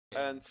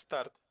And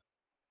start.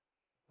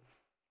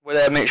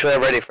 We'll make sure they're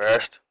ready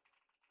first.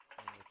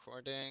 I'm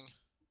recording.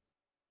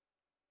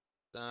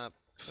 Stop.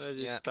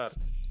 Ready, Yeah. start.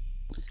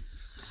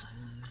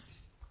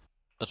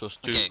 That was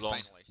too Okay, long.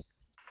 finally.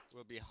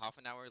 We'll be half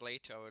an hour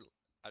late to our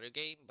other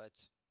game, but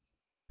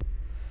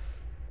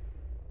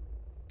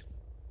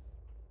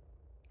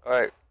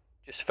Alright,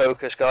 just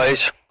focus,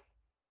 guys.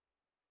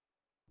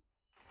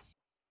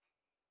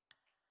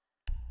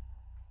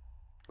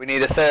 We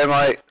need a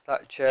thermite,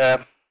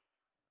 Thatcher.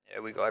 Yeah,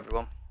 we got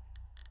everyone.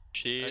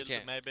 Shield,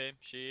 Okay. maybe.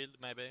 Shield,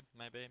 maybe.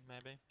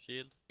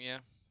 Shield. yeah.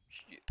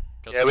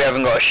 Yeah, we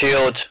haven't got a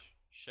shield.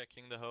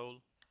 Checking the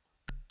hole.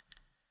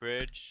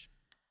 Bridge.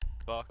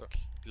 Buck.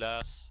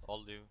 Glass.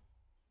 All you.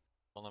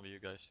 One of you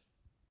guys.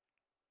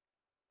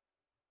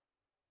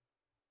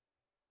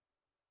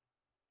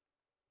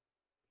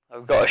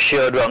 I've got a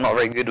shield, but I'm not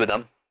very good with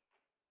them.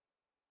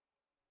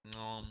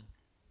 No.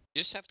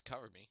 You just have to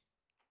cover me.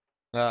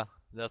 Yeah,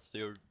 that's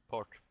your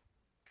part.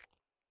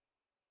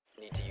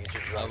 Need to use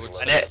your I drone would to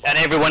say- locate And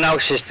everyone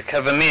else is to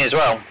cover me as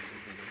well.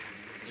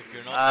 If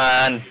you're not.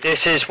 And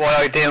this is why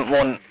I didn't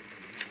want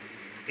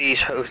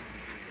these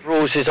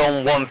rules is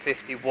on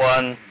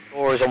 151,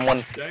 or is on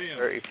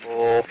 134.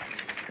 your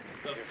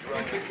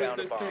drone has found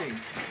a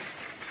bomb.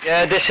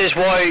 Yeah, this is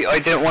why I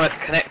didn't want to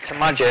connect to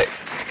Magic.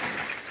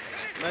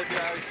 Maybe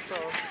I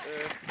stop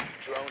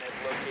Drone has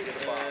located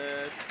a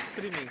bomb.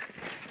 streaming.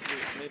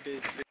 Maybe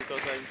it's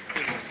because I'm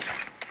streaming.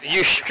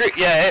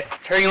 Yeah,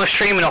 turn your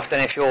streaming off then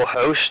if you're a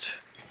host.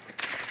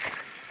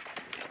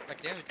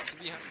 Like, they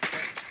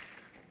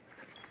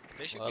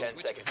should Well, be 10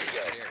 switching seconds to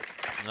hosts go. here.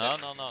 No.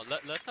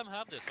 Let them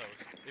have this host.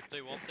 If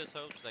they want this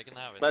host, they can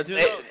have it. But you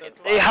know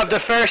that They have the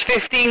first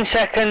 15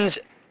 seconds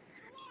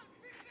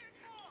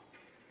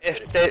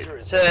if they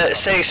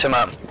say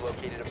something. You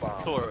located a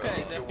bomb. Okay,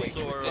 You're then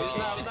waiting.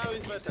 now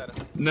it's better.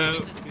 No,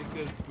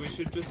 because we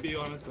should just be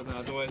honest with it,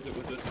 otherwise it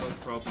would just cause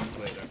problems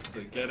later.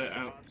 So get it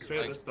out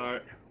straight at the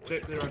start,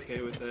 check they're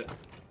okay with it.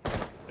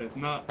 If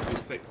not,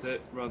 we'll fix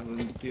it rather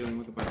than dealing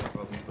with a bunch of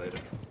problems later.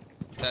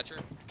 Thatcher?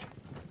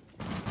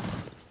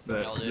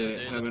 But Ja, they det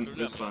är haven't ett problem.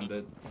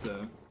 responded,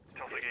 so...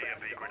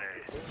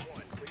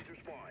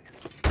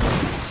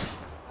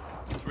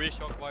 3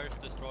 shock wires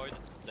destroyed.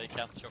 They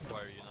can't shock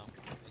wire, you know.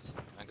 Yes,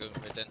 I'm going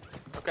right then.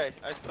 Okay,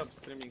 I stop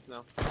streaming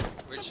now.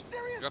 Rich,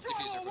 drop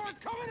diffuser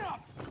for me.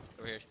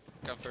 Over here.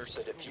 Come first.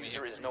 The Give me diffuser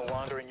here. is no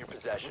longer in your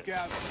possession. The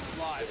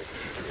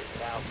diffuser is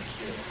now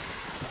secure.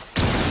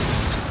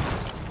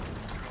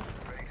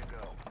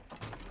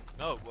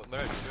 No,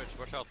 Merge,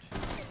 watch out.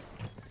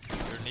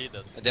 You're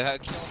needed. They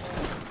have kill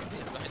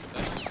behind the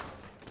back.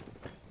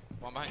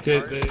 One behind Okay,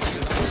 car. they...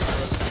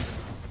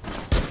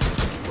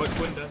 What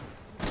window?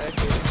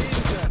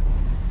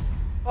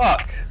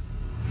 Fuck.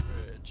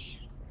 Bridge.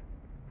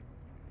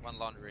 One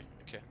laundry.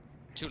 Okay.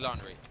 2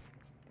 laundry.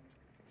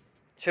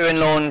 2 in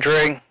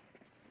laundry.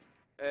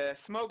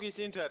 Smoke is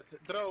injured.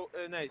 Draw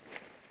nade.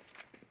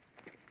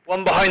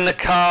 1 behind the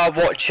car,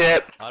 watch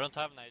it. I don't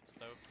have nades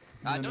though.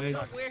 I don't know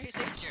Nice. where he's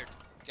injured,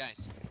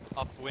 guys.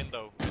 Up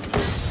window.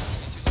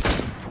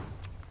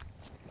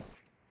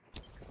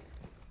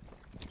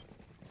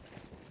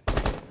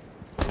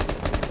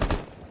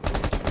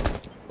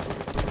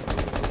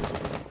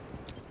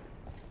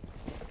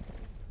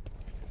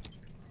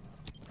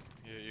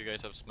 You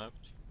guys have smoked?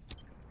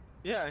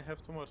 Yeah, I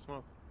have 2 more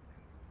smoke.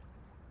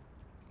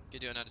 Can you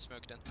do another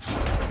smoke then?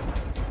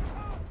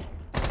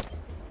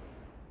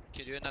 Can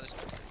you do another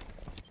smoke?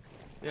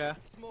 Yeah.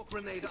 Smoke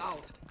grenade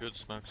out. Good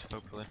smokes,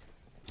 hopefully.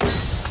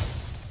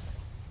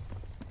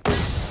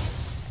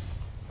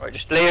 Right,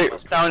 just lay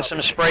down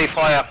some spray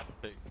fire.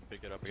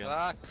 Pick it up again.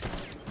 Fuck!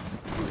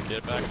 Get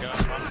it back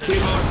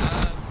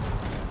up.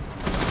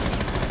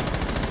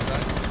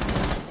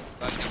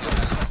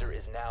 Diffuser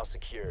is now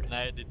secured.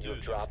 Nej, det You du.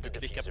 have dropped the Du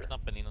klickar på diffuser.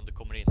 knappen innan du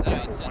kommer in.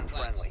 Yeah, it's One set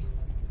plant. friendly.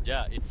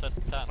 Yeah, it says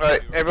 10.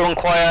 Right, You're everyone on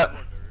the quiet.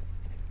 border.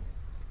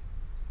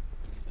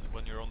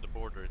 When you're on the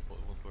border, it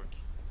won't work.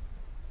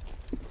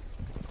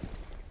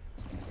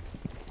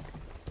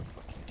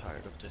 Fucking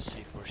tired of this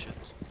C4 shit.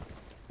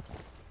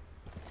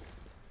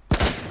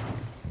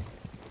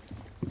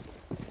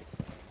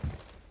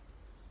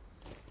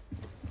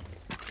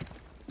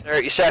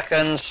 Thirty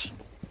seconds.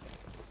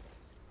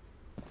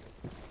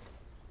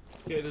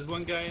 Okay, there's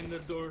one guy in the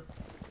door.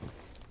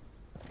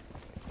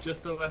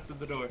 Just to the left of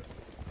the door.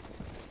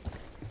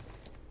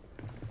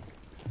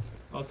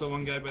 Also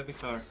one guy by the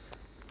car.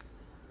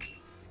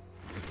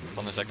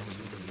 20 seconds.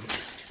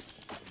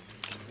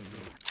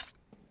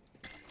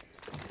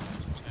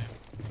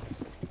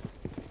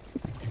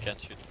 You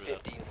can't shoot through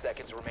that. 15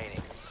 seconds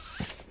remaining.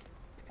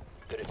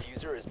 The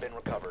diffuser has been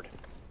recovered.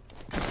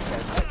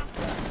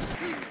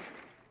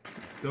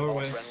 All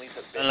Doorway. friendlies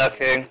have been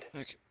Unlucky. eliminated.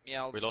 Okay.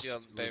 Yeah, I'll We do lost-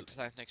 a better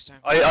plant next time.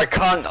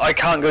 I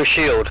can't go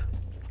shield.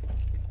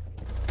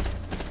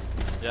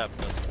 Yeah,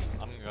 but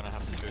I'm gonna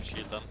have to go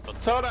shield then.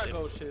 But Sora if,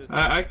 go shield.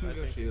 I can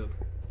go think- shield.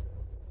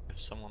 if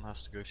someone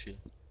has to go shield.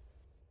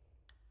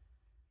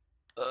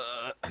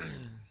 Right,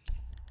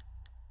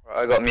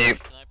 I got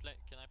mute. Can I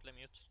play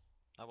mute?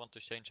 I want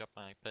to change up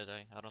my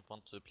payday. I don't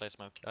want to play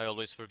smoke. I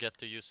always forget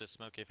to use the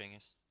smoky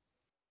thingies.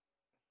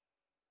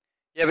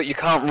 Yeah, but you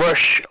can't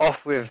rush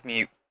off with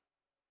mute.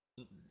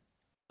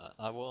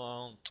 I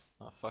won't.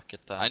 Oh, fuck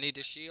it then. I need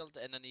a shield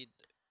and I need...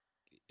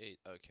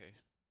 Okay.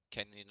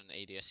 Can need an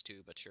ADS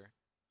too, but sure.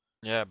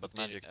 Yeah, but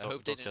magic. I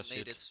hope they didn't broadcast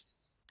need shield. it.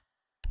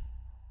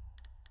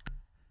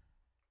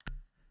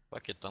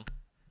 Fuck it then.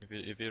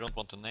 If you don't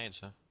want to nade,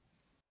 so.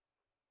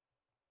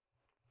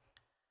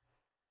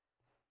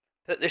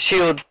 Put the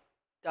shield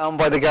down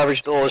by the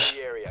garage doors. The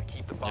area.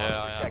 Keep the bombs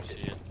Yeah, I have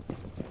protected. shield.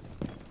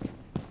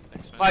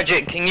 Thanks, man.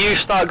 Magic, can you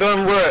start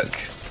going work?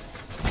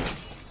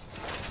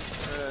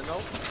 No.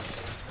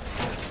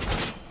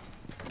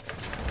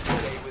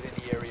 Stay within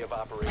the area of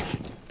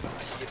operation.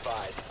 Be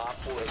advised, Op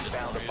 4 has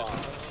found a bomb.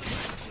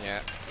 Yeah.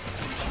 Do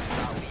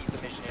not leave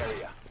the mission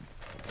area.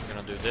 I'm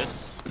gonna do this.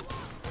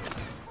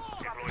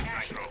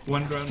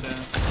 One drone down.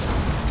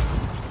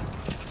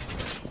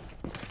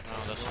 No,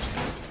 that's not.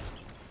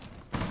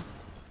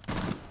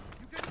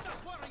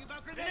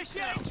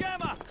 Initiate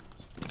jammer!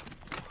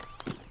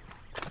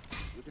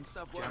 You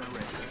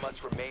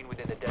must remain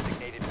within the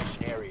designated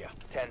mission area.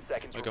 10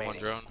 seconds I got one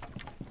remaining. drone.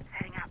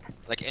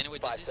 Like anyway,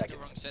 5 this is the seconds.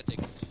 wrong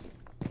settings.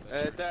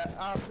 The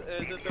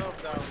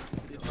drop down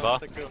is Va? not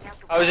secure.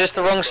 Oh, is this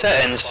the wrong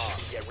settings?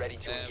 Get ready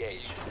to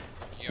engage.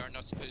 You are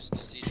not supposed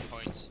to see the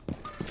points.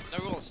 No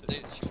rules,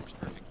 she was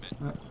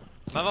perfect, man.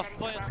 Men vad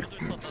fan, jag trodde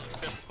du sa att du hade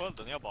spelat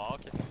skölden. Jag bara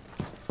okej.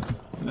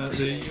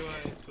 The UI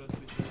is supposed to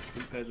be set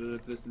competitive.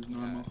 This is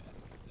normal.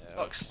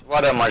 Fucks.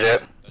 Well done,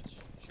 Magic. That's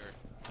sure.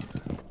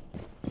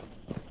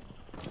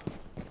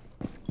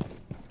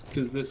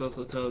 Because this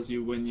also tells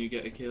you when you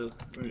get a kill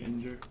or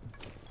injure.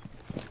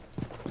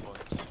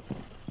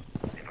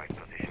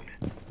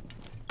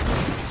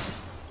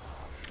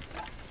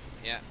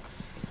 Yeah.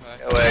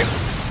 Go away.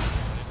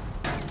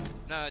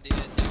 No,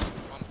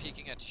 I'm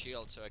peeking at the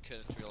shield, so I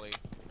couldn't really.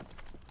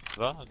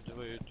 Va? Det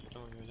var ju...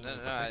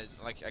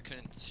 Like I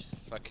couldn't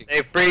fucking.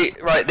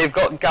 Right, they've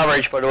got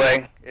garage, by the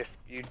way, if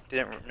you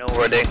didn't know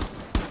already.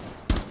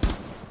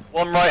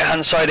 One right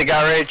hand side of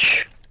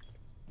garage.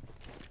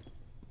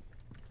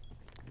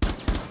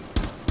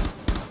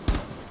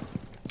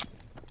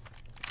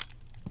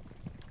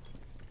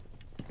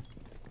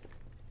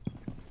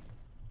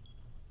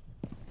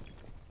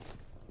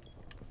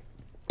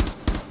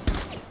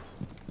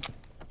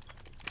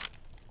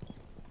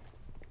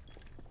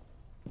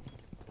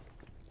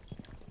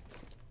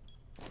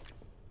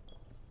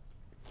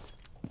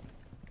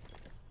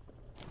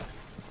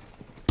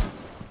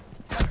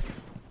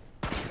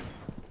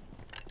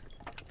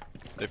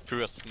 They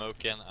threw a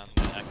smoke in and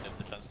the active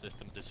defense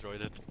system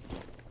destroyed it.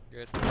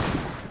 Good.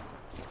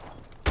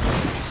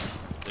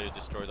 They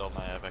destroyed all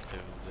my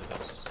effective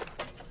defense.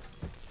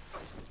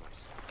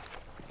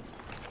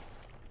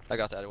 I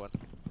got the other one.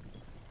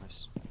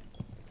 Nice.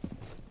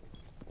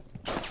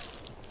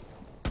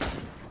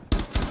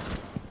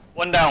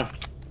 One down.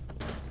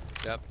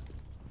 Yep.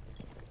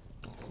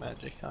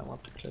 Magic, I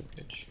want to clip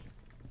bitch.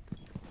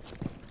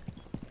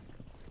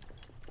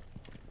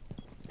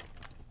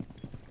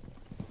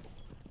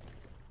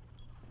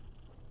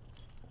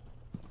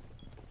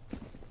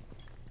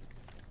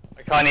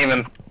 I can't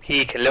even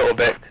peek a little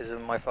bit because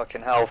of my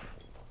fucking health.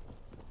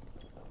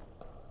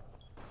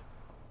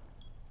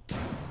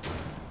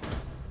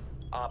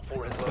 Op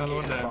 4 has Got one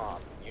located a down.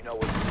 bomb. You know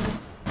what to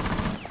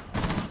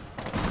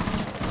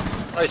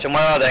do. Tyson,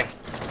 where are they?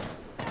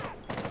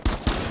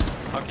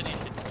 How can he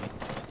hit me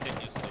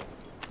continuously?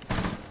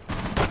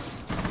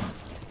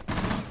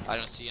 I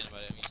don't see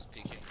anybody. I'm just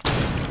peeking.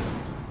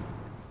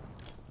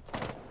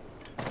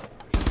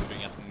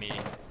 Shooting at me.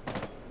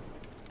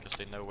 Because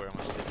they know where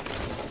I'm sleeping.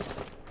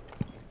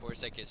 4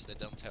 seconds. They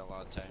don't have a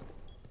lot of time.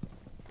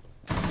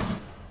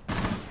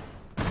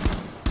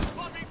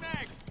 Body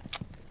mag!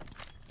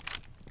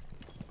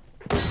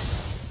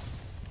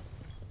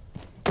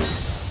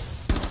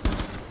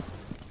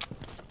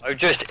 I've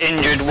just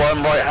injured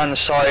one right hand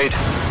side.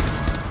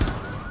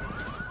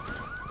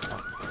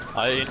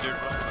 I injured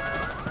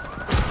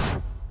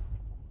one.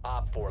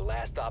 Op 4,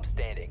 last stop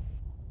standing.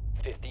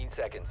 15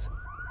 seconds.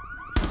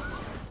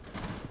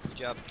 Good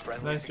job.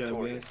 Friendly Nice job,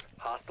 victorious.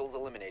 Hostiles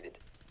eliminated.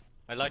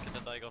 I like it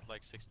that I got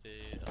like 60.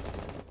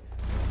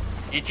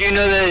 You do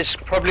know there's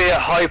probably a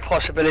high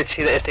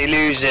possibility that if they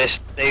lose this,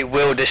 they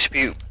will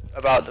dispute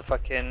about the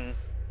fucking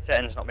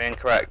settings not being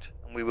correct,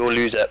 and we will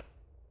lose it.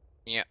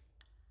 Yeah.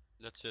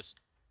 Let's just.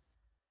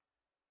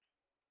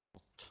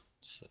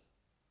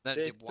 That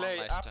They did one play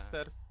last time.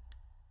 upstairs.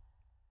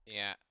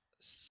 Yeah.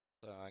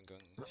 So I'm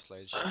going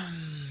sledge.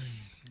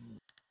 I'm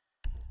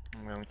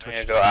going I'm to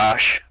gonna go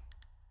Ash.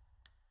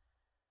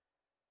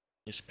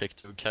 just pick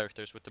 2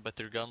 characters with the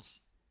better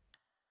guns.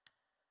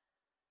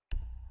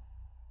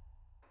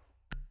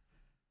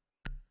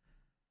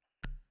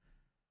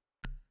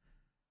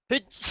 We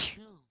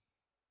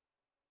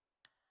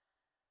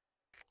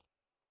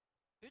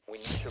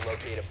need to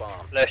locate a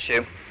bomb. Bless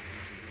you.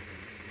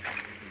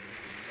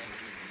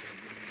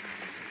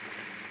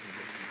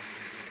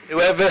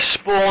 Whoever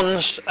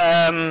spawns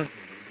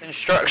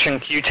Construction,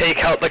 can you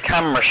take out the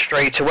camera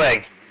straight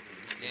away?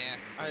 Yeah.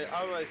 I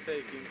always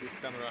taking this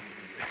camera.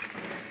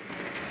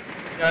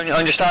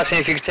 I'm just asking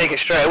if you could take it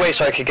straight away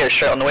so I could get it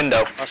straight on the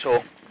window, that's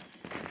all.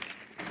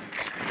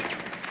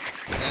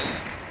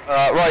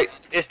 Right,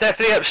 it's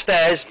definitely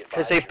upstairs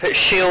because they put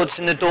shields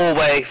in the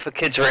doorway for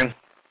kids' room.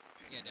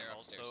 Yeah, they're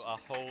upstairs. Also,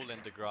 a hole in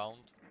the ground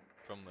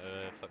from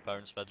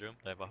parents' bedroom.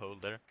 They have a hole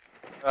there.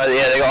 Yeah,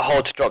 they got a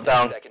hole to drop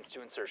down. Seconds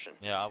to insertion.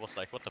 Yeah, I was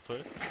like, what the fuck?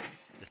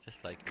 Is this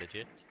like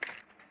legit?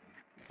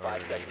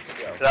 5 seconds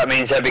to go. So that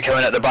means they'll be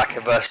coming at the back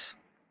of us.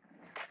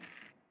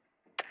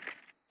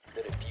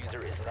 The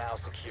diffuser is now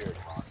secured.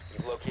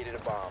 You've located a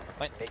bomb.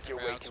 Fine. Make your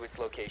way to its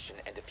location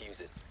and defuse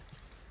it.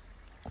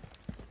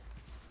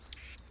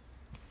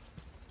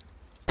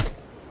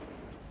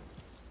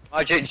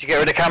 Magic, did you get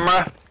rid of the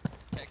camera?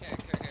 Okay.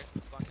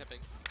 Spawn capping.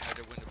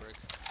 The window break.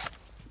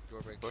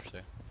 Door break. Of course,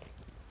 yeah.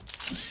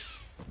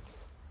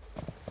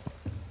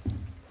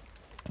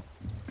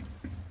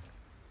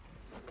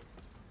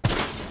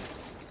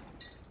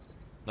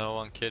 No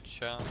one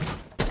kitchen.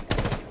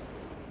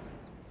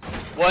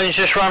 One's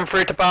just run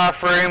through the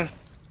bathroom.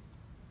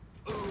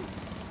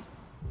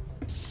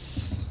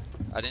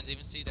 I didn't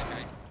even see that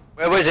guy.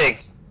 Where was he?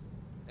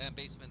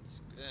 Basement.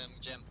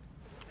 Gem.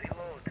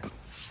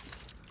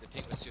 The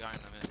ping was too high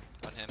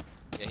on him.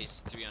 Yeah,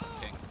 he's 300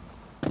 ping.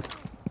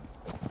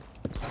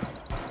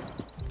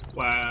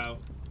 Wow.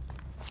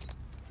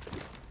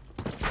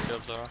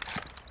 Killed Zara.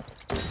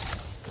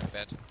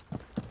 Bad.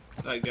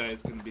 That guy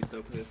is gonna be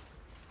so pissed.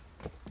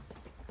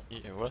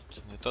 Yeah, what?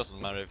 It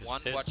doesn't matter if it's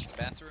One his. watching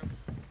bathroom.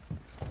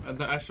 And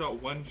then I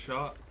shot one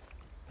shot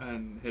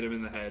and hit him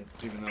in the head,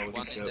 even though it One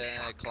wasn't in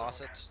skill. the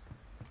closet.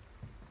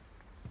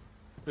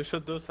 We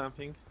should do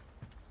something.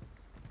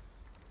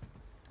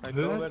 I'm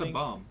Who has the lowering.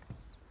 bomb?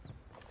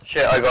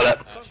 Shit, I got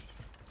it. Ash.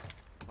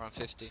 Around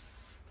 50.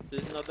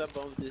 This is not a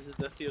bomb, this is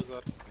the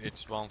diffuser.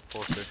 It's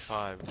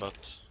 145, but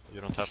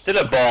you don't have Still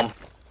a bomb.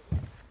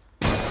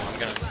 I'm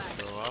gonna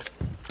go up.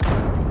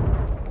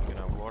 I'm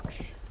gonna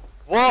watch.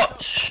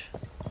 What?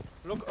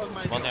 Look on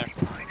my One drone. there.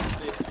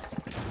 Please.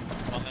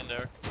 One in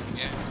there.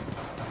 Yeah.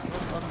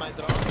 Look on my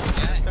drone.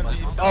 Yeah, Can well,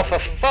 be Oh, for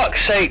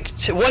fuck's sake.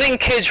 One in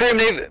kids' room,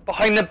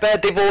 behind the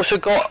bed, they've also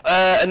got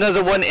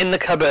another one in the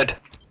cupboard.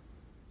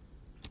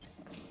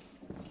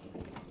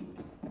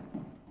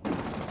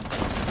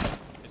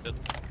 Is it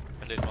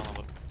at least one of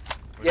them?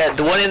 Yeah,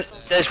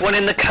 there's one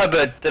in the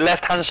cupboard. The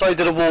left-hand side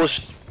of the wall's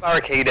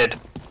barricaded.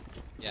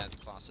 Yeah, the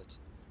closet.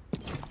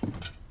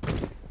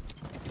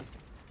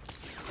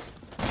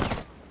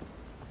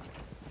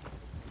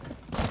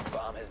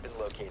 Bomb has been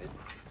located.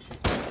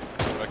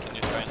 Where can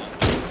you try now?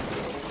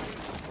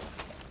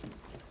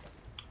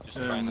 Just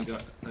try I now.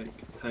 got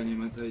like tiny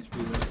amounts of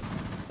HP left.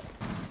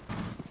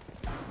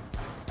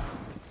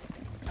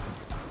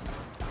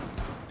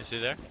 Is he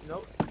there?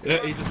 No.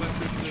 Yeah, he just went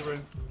through the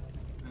room.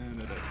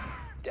 And I died.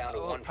 Down to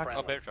one Oh,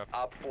 friendly. bear trap.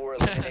 Op 4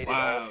 eliminated all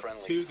Wow,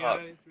 friendly. 2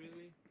 guys,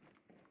 really?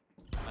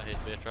 I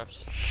hate bear traps.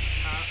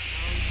 How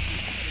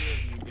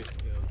did you get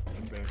killed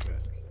in bear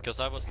traps? Because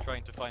I was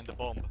trying to find the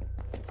bomb.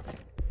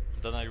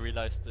 Then I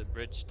realized the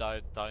bridge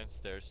died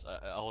downstairs,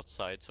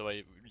 outside, so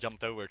I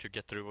jumped over to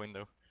get through the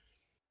window.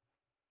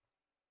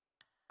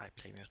 I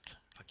play mute.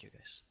 Fuck you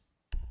guys.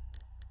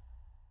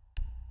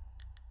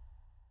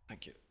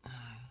 Thank you.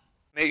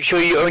 Make sure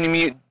you only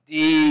mute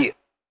the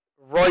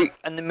right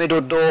and the middle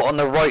door on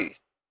the right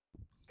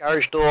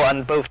garage door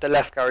and both the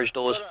left garage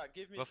doors. Zora,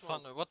 give me What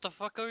smoke. fun? What the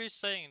fuck are you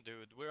saying,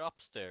 dude? We're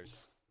upstairs.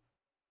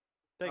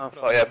 Take Oh,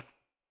 from. fuck yeah.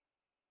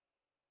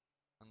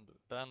 And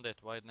bandit,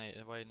 why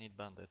need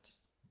bandit?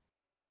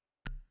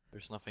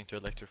 There's nothing to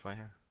electrify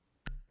here.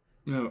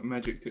 No,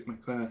 magic took my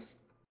class.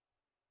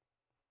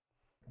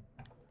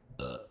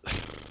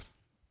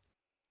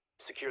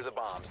 Secure the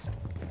bombs.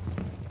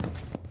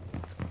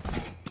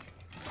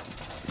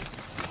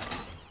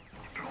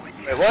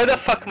 Wait, why the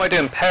fuck am I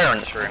doing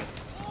parents' room?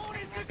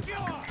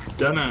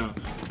 Dunno.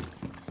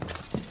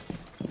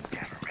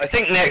 I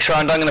think next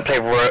round I'm gonna play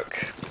Rook.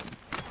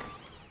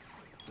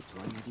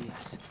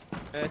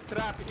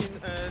 Trap in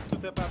to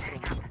the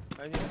bathroom.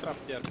 I need trap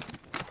here.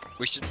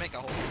 We should make a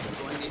whole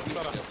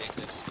Zora.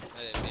 objectives.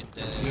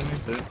 Yeah,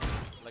 makes sense.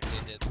 Like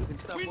they did. We can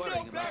stop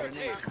worrying about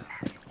grenades.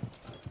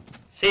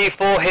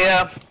 C4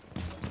 here.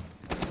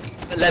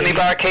 But let me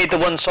barricade the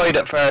one side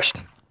at first.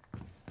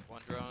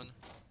 One drone.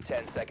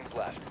 10 seconds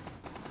left.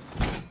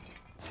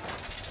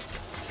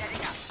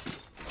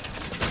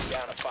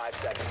 Down to 5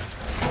 seconds.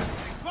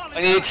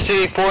 I need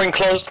C4 in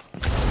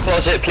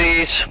closet,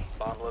 please.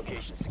 Bomb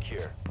location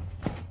secure.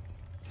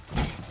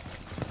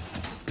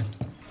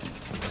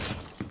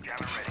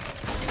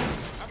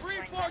 I've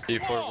reinforced the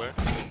C4 wall. where?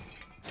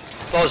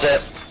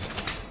 Closet.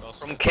 Close.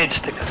 From kids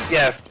to,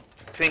 yeah,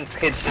 between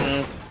kids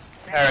and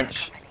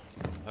parents.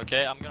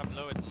 Okay, I'm gonna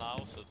blow it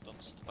now, so don't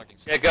fucking.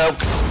 Yeah, go.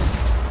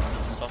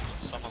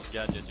 Someone's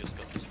gadget just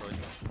got destroyed.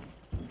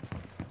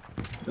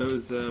 That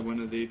was one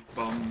of the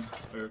bomb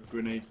or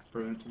grenade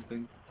prevention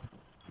things.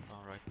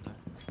 Alright then.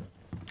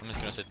 I'm just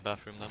gonna sit in the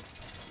bathroom then.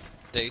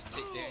 They're in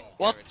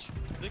What? garage.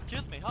 They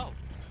killed me, how?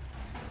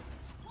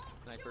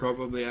 Sniper.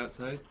 Probably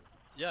outside.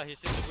 Yeah, he's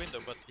in the window,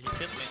 but he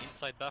killed me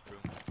inside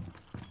bathroom.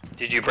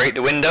 Did you break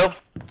the window?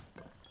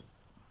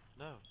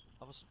 No,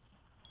 I was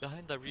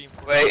behind the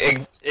reinforcement.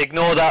 Wait,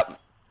 ignore that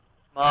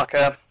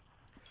marker.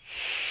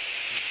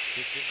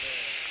 He's in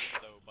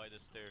the window by the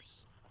stairs.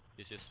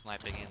 He's just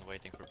sniping in,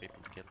 waiting for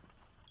people to kill.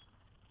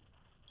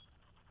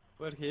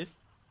 Where he is?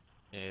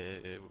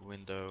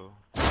 Window.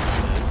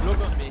 Look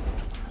on me.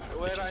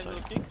 Where Which I'm side?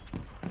 looking?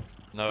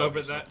 No, Over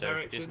he's that not there.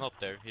 direction? He's not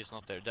there. He's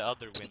not there. The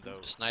other window.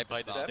 Sniper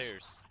by the spot.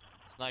 stairs.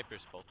 Sniper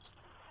spot.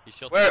 He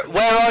shot. Where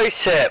I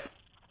sit?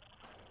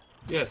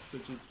 Yes,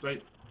 which is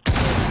right.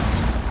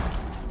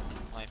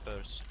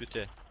 Snipers.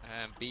 Ute.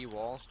 B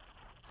walls.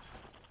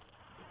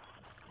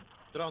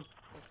 Drone.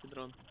 What's the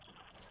drone?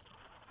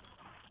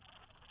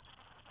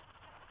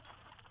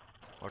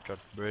 Watch out,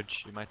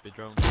 bridge. You might be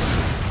drowned.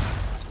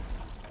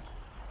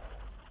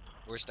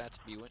 Where's that?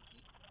 B window.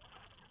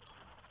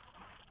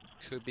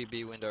 Could be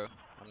B window.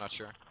 I'm not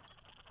sure.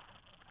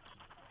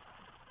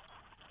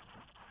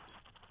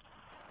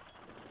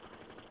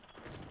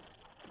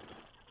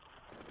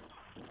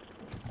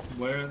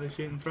 Where are they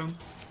shooting from?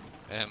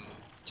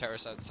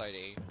 Terrace outside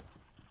A.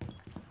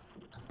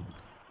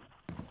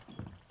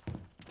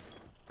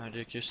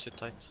 Magic, you sit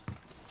tight.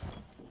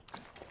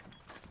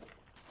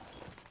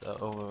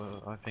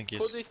 I think he's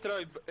Who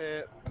destroyed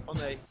on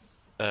A?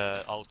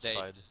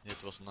 outside.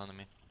 It was an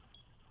enemy.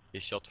 He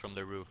shot from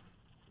the roof.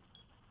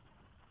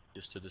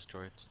 Just to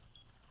destroy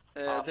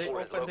it. Op They 4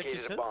 has opened the located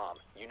a kitchen. bomb.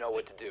 You know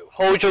what to do.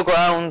 Hold your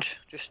ground.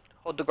 Just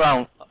hold the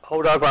ground.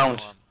 Hold our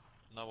ground.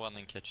 No one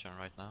in kitchen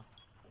right now.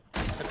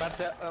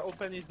 But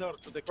open his door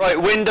to the Right,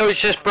 kitchen. window's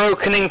just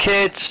broken in,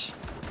 kids.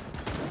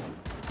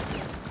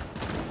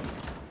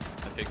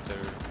 I think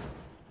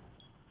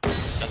they're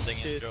sending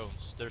in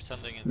drones. They're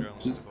sending in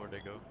drones Just- before they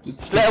go.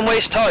 Just Let them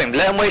waste time.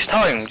 Let them waste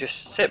time.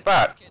 Just sit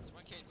back.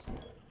 One kids.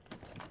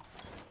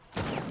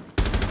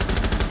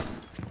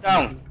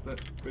 Down. Just let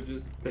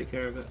Bridges take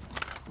care of it.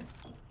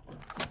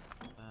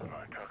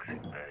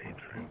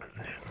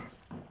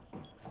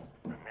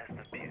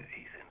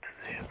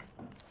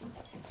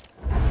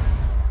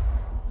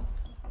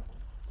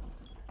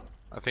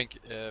 I think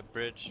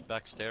bridge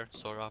backstairs.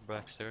 Sora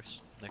backstairs.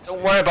 Next.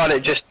 Don't worry about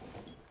it. Just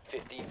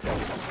 15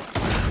 seconds.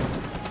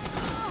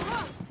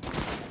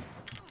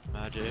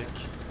 Magic.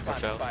 Time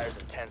Watch out. expires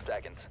in 10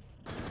 seconds.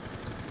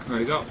 Oh,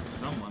 I got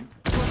someone.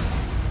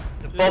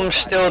 the bomb's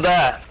still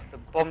there. The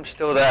bomb's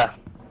still there.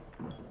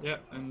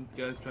 Yep, and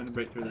guys trying to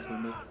break through this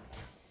window.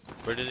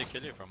 Where did he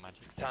kill you from,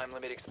 Magic? Time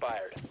limit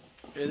expired.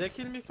 They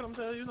killed me from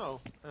the,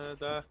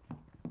 the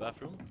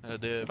Bathroom?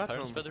 The Bathroom.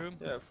 parents' bedroom?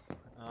 yeah,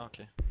 Ah,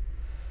 okay.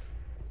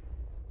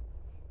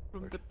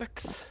 from the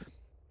backs.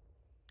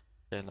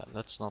 Okay,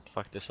 let's not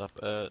fuck this up.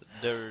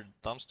 They're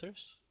downstairs?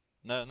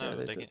 No, Yeah,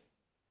 they they do. can.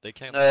 They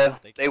can't. No,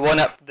 they they went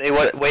up. They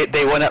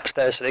went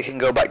upstairs, so they can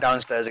go back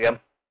downstairs again.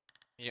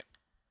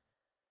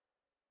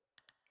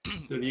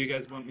 So do you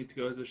guys want me to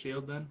go as a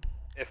shield then?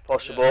 If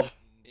possible.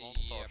 Yeah,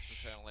 Montage.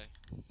 apparently.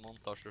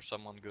 Montage or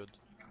someone good.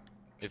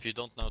 If you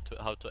don't know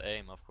how to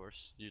aim, of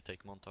course, you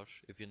take montage.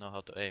 If you know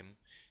how to aim,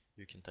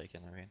 you can take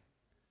an arena.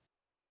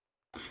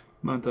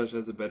 Montage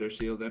has a better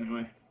shield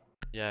anyway.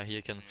 Yeah,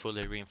 he can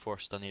fully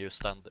reinforce, then you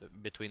stand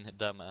between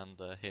them and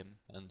him,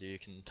 and you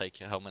can take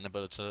how many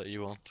bullets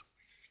you want.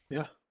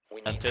 Yeah. We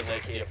need Until to they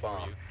locate see a for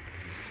bomb. you.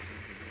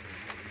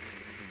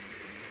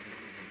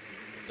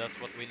 That's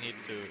what we need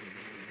to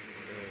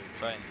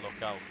try and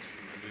lock out.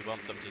 We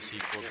want them to see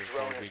for Your before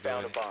drone we has go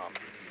found in. a bomb.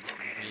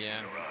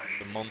 Yeah.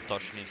 The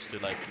montage needs to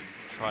like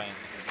try and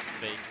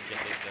fake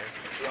get in there.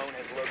 Drone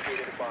has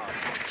located a bomb.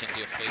 Can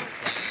do a fake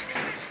plan.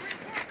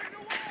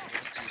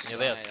 Jag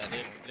vet, det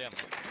är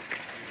problemet.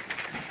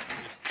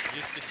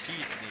 Just the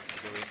shield needs to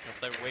go in, because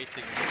they're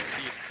waiting for the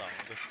shield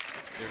sound.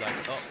 They're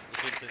like, oh, the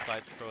shield's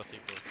inside, throw a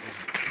T4.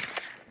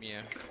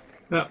 Yeah.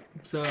 Yeah,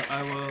 so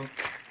I will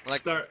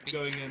Like start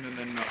going in and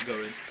then not go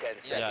in. 10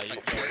 Yeah, Yeah,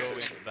 seconds. you go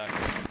in back,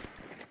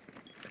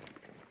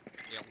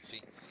 Yeah, let's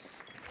see.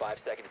 5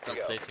 seconds to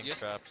go. placing Just-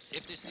 traps.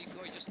 If they see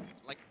floor, just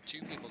like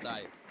 2 people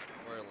die.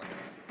 Or like.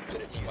 The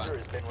diffuser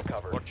has been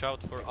recovered. Watch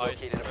out for You've ice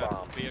located a bomb.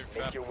 trap, fear Make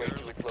trap, your way girl.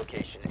 to its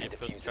location He and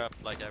put defuse it. traps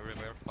like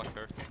everywhere, fuck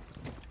her.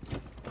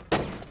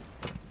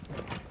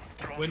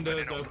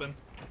 Windows open.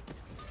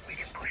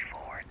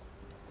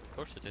 Of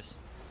course it is.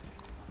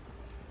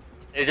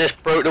 They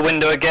just broke the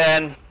window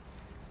again.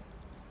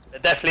 They're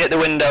definitely at the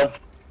window.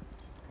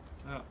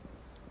 Oh.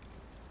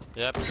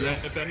 Yep. So then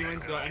if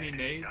anyone's got any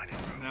nades,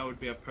 now would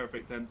be a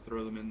perfect time to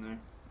throw them in there.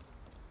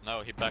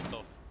 No, he backed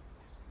off.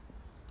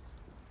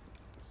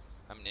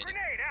 I'm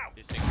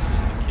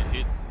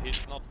nading.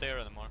 He's not there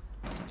anymore.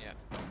 Yeah.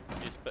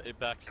 He's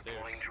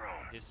backstairs.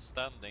 He's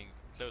standing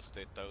close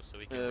to it though, so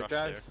we can rush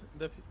Guys,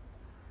 there.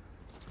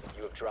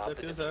 You have dropped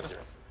the Diffuser. diffuser.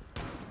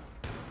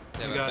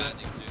 They You were got it.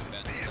 banding too,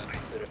 banding stuff.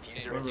 The Okay,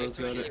 diffuser Where okay, was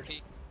so the other?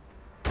 EP.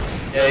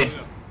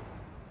 Yeah,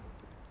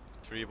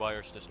 3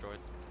 wires destroyed.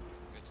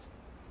 Good.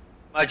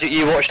 Magic,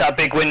 you watch that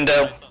big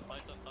window.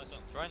 Tyson,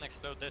 try and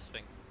explode this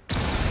thing.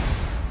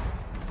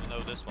 You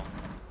know this one.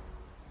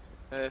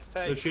 They're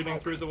fake. shooting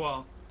through the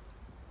wall.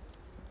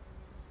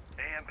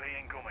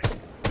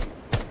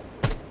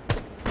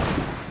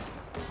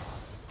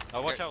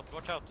 Oh, watch out,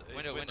 watch out.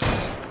 Window.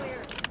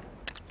 Clear.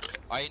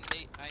 I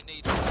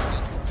need.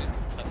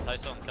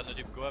 Tyson, kan du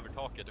typ gå över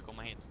taket och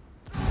komma hit?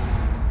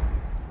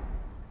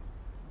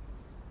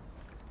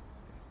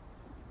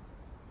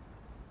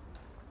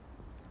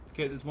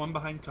 Okay, there's one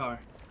behind car.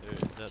 Okay,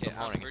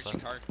 where's the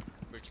car?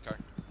 Where's the car?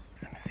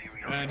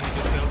 And he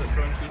just failed at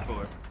front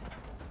C4.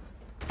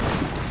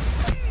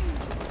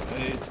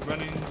 He's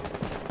running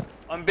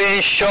I'm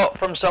being shot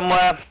from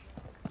somewhere.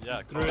 Yeah,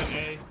 through an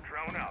A.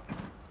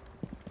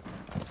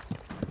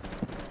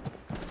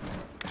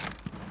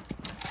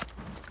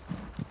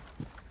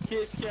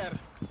 He's scared.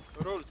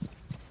 Rules.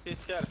 He's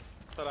scared.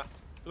 Sarah.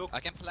 Look. I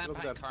can plant Look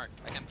behind there. car.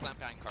 I can plant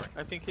behind car.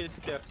 I think he's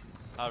scared.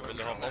 här vill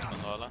du ha bomben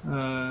då eller?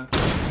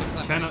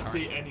 Plant Cannot behind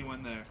see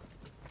anyone there.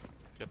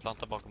 Ska jag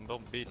planta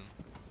bakom bilen?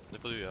 Det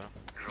får du göra.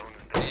 car.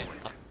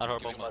 Här har du You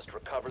bomben. must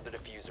recover the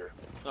diffuser.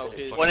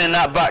 Okay. One in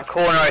that back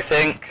corner, I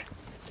think.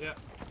 Yeah.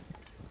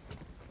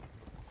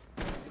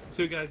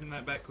 Two guys in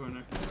that back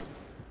corner.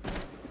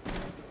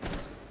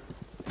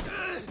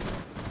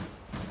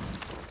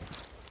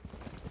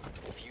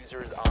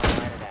 Diffuser is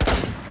online and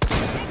active.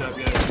 Good job,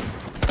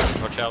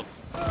 guys. Watch out.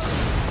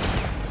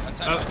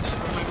 That's Oh, how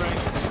on my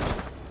right.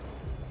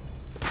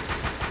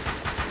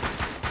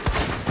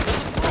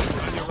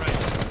 On your right.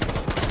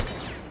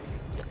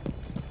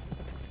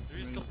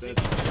 He's dead.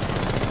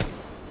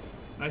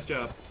 Nice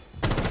job.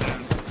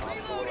 Down. Op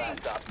 4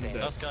 last stop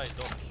standing. Last guy,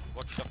 Doc.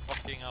 Watch the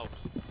fucking out.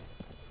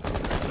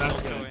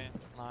 Last Go guy.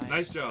 in.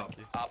 Nice job. Thank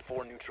you. Op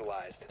 4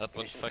 neutralized. That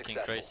was Mission fucking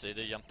successful. crazy.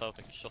 They jumped out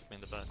and shot me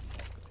in the back.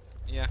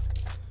 Yeah.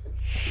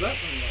 So that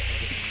went a lot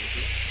better than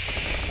usual.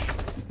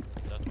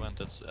 That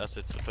went as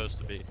it's supposed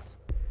to be.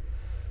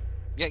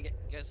 Yeah,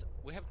 guys,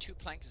 we have two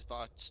plank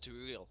spots to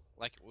reveal.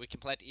 Like, we can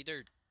plant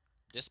either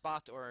this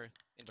spot or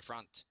in the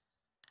front,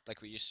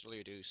 like we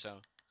usually do. So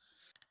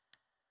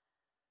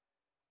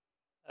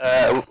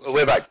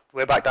We're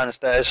back down the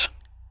stairs.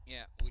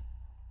 yeah,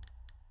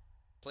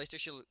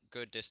 PlayStation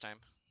good this time.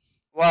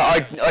 Well,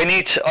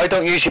 I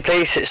don't usually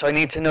place it, so I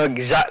need to know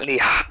exactly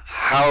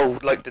how,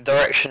 like, the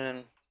direction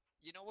and...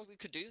 You know what we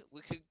could do?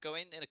 We could go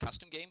in a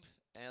custom game,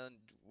 and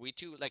we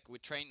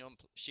train on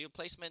shield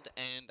placement,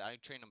 and I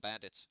train on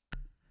bandits.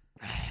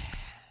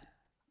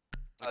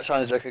 That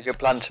sounds like a good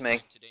plan to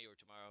me. Today or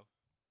tomorrow,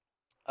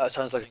 That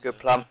sounds like a good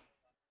plan.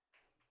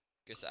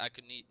 because I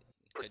could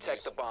Protect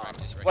use the some bomb.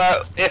 practice right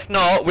Well, if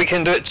not, we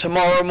can do it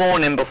tomorrow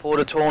morning before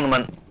the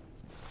tournament.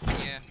 now.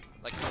 Yeah,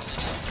 like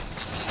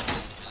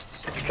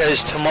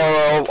Because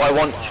tomorrow I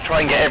want to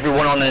try and get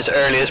everyone on as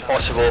early as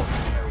possible.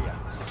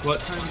 What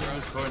time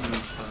does the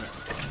tournament start?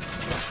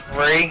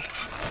 3.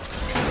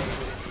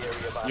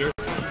 Your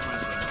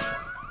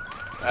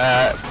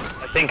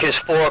I think it's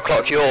 4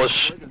 o'clock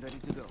yours.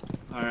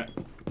 Alright.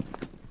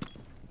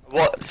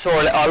 What?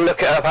 Sorry, I'll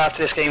look it up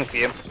after this game for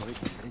you.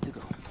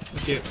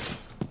 Thank you.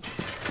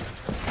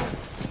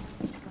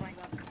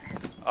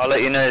 I'll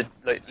let you know,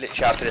 like,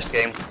 literally after this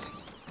game. 10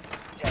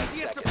 Yes,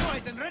 seconds.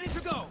 deployed and ready to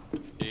go.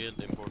 Shield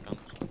important.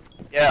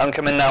 Yeah, I'm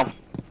coming now.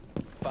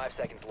 5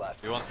 seconds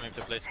left. You want me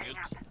to place mute?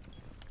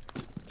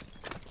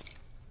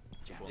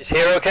 Is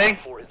here okay?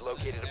 4 is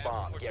located a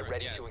bomb. Get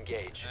ready to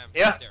engage.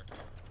 Yeah. There.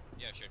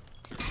 Yeah, sure.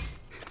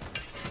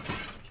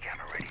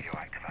 Camera ready to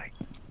activate.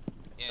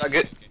 Yeah, that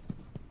good? okay.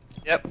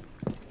 Yep.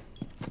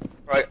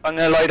 Right, I'm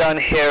gonna lie down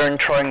here and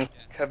try and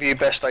cover you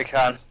best I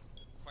can.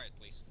 Quiet,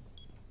 please.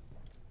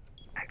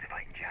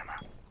 Activating jammer.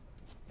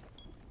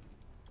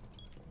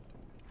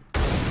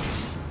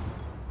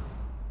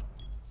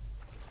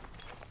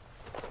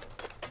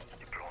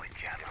 Deploying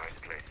jammer.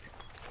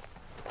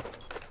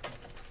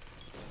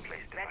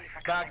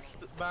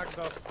 Back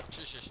doors.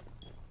 Shush.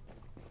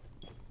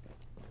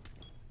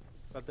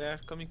 But they are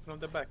coming from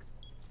the backs.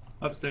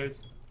 Upstairs.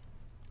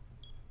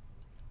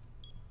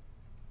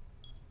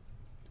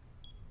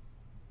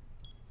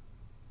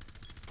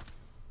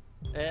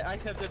 I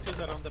have the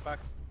diffuser on the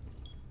backs.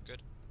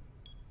 Good.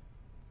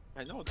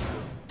 I know.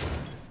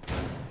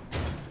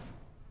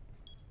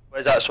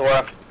 Where's that,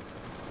 Sora?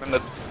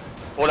 Remember,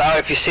 call it out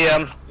if you see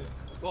him.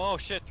 Oh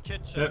shit,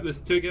 kitchen! Yep, there's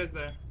two guys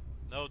there.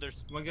 No, there's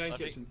One guy in I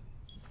think- kitchen.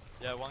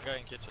 yeah, one guy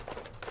in kitchen.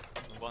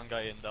 And one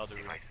guy in the other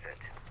room.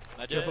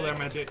 Magic! Careful there,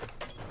 Magic.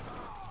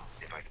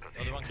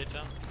 Other one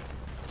kitchen.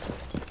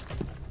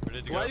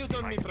 Ready to Why go? you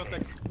don't me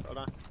protect?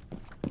 Sora?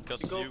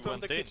 Because You go you from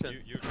went the in,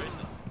 kitchen. you raised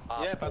it.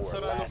 Op Yeah, but 4,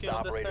 Sora last looking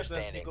on the operator stairs and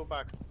he standing. go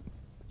back.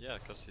 Yeah,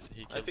 because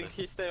he killed I think it.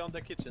 he stay on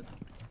the kitchen.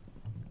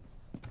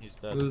 He's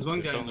dead. There's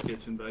one There's guy in the only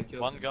kitchen, but I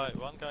killed One him.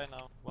 guy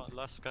now.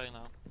 Last guy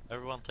now.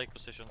 Everyone take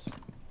positions.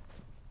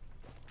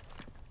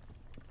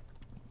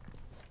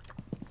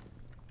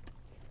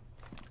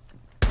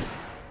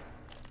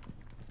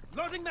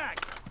 Loading mag.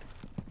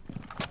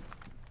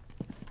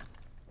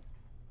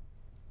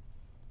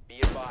 Be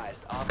advised,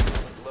 Op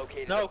 4 is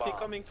located No, a bomb. he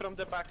coming from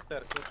the back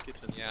stairs, not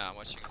kitchen. Yeah, I'm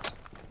watching it.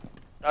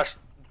 That's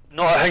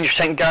not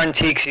 100%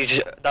 guaranteed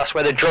because that's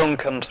where the drone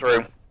comes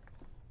through.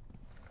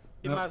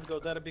 He No. must go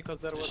there because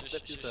there was Shh, shh,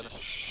 shh, diffuser.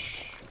 shh,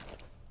 shh.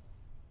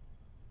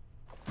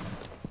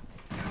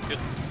 Good.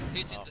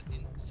 He's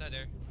inside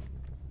there.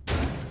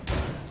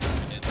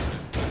 Yeah,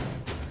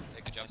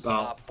 good job. Oh.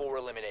 Op 4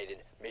 eliminated.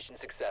 Mission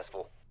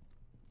successful.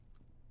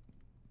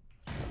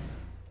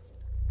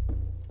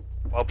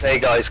 Well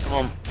played, guys. Come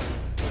on.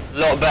 A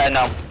lot better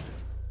now.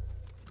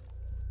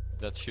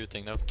 That's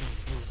shooting now.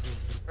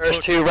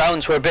 First 2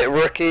 rounds were a bit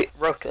rookie,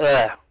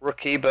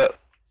 but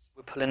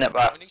we're pulling it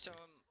back. We need some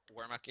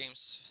warm-up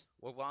games.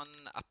 We won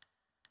up.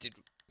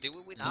 Did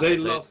we win up? They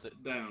lost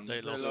down,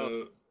 they lost.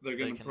 so they're They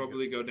gonna can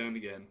probably go down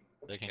again.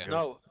 They can Okay.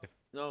 go.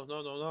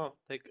 No.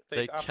 Take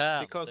They up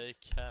can. because They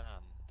can.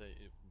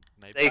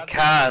 Maybe They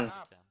can.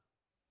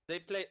 they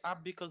play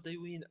up because they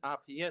win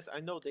up. Yes, I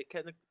know they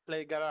can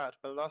play garage,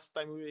 but last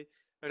time we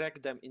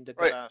wrecked them in the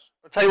Right. garage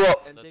I'll tell you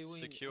what. and they That's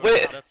win. secure.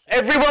 Wait, That's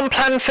everyone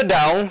plan for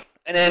down,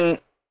 and then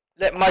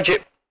let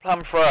Magic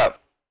plan for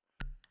up.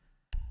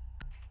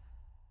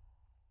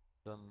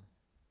 Then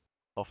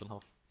half and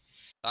half.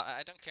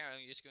 I don't care.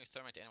 I'm just going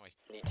thermite anyway.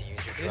 Need to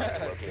use your drone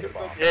to locate a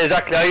bomb. Yeah,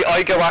 exactly.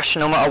 I go Ash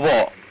no matter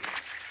what.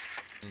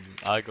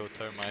 I go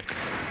thermite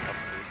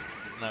upstairs.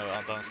 No,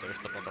 downstairs,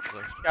 but not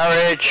upstairs.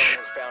 Garage.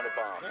 Has found a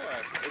bomb.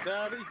 Yeah, they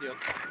are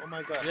idiots. Oh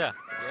my god. Yeah,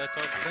 I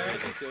told you. They are They're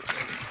idiots.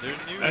 idiots. They're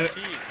new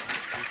team.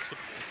 You're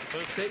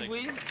supposed to They think.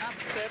 win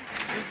upstairs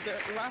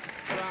with the last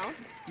round.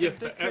 Yes,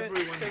 they but can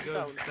everyone take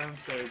goes down.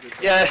 downstairs.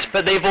 If Yes,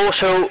 but they've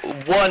also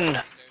won.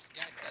 Upstairs,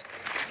 guys.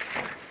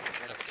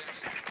 Right upstairs.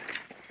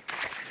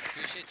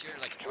 Appreciate your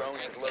like. Drone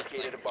has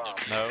located a bomb.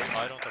 No,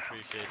 I don't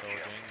appreciate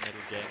arguing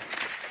middle game.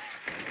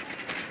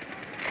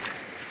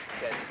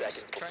 10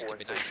 seconds Trying before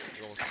to be nice, insertion.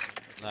 Jules.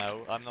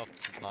 No, I'm not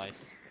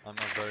nice. I'm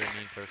a very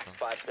mean person.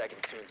 5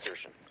 seconds to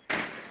insertion.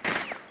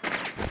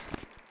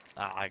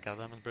 Ah, I got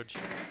them in bridge.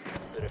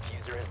 The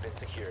diffuser has been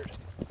secured.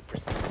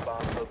 Proceed to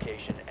bomb's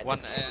location and One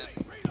defuse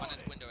it. one at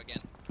the window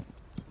again.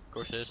 Of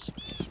course it is.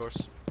 Of course.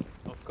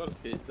 Of course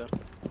he is there.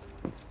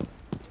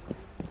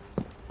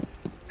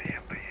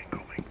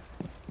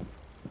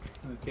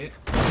 Okay.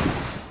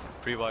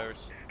 Pre-wires.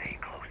 Stay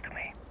close to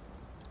me.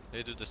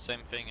 They do the same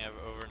thing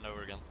over and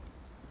over again.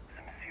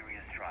 Some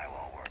serious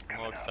drywall work Kom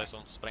coming ihåg up.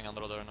 Tyson, spräng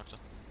andra dörren också.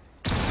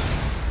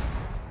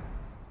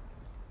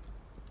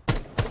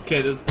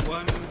 Okay, there's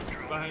one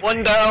behind.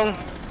 One down.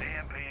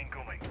 AMP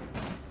incoming.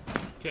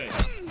 Okay.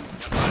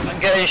 I'm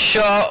getting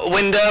shot.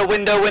 Window.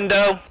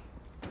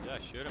 Yeah,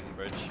 shoot him in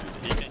bridge.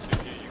 He can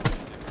shoot you, you can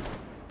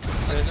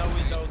shoot him. No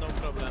window, no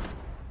problem.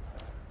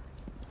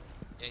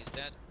 Yeah, he's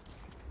dead.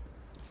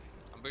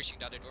 I'm breaching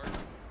the other door.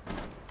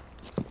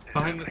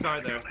 Behind the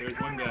car there's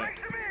one guy.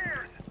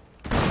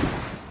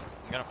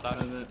 I'm gonna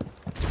flash. And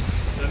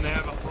then they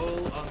have a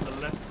hole on the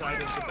left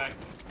side of the back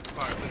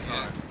part of the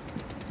car.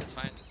 It's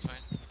fine, it's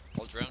fine.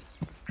 Hold drone.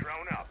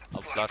 Drone up.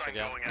 I'll flash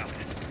again. Going out.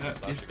 Yeah,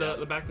 he's still at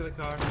the back of the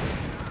car.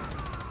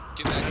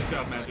 Two back. Nice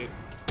job, Magic.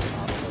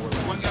 Op 4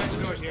 One guy in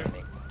the door here.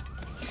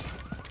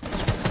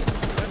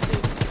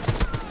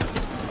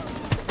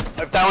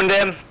 I've downed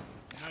him.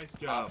 Nice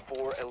job. Op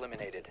 4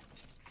 eliminated.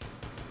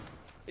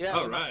 Yeah,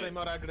 we must Alright. play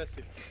more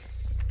aggressive.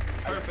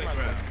 Perfect Smart.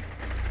 round.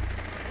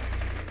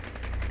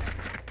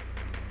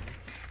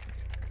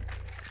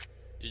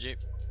 GG.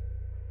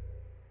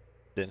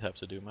 Didn't have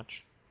to do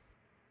much.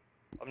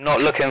 I'm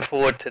not looking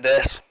forward to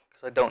this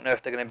because I don't know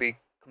if they're going to be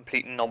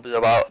complete knobs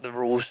about the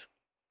rules.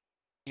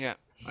 Yeah.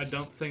 I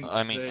don't think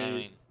I mean-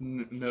 they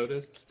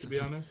noticed, to be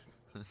honest.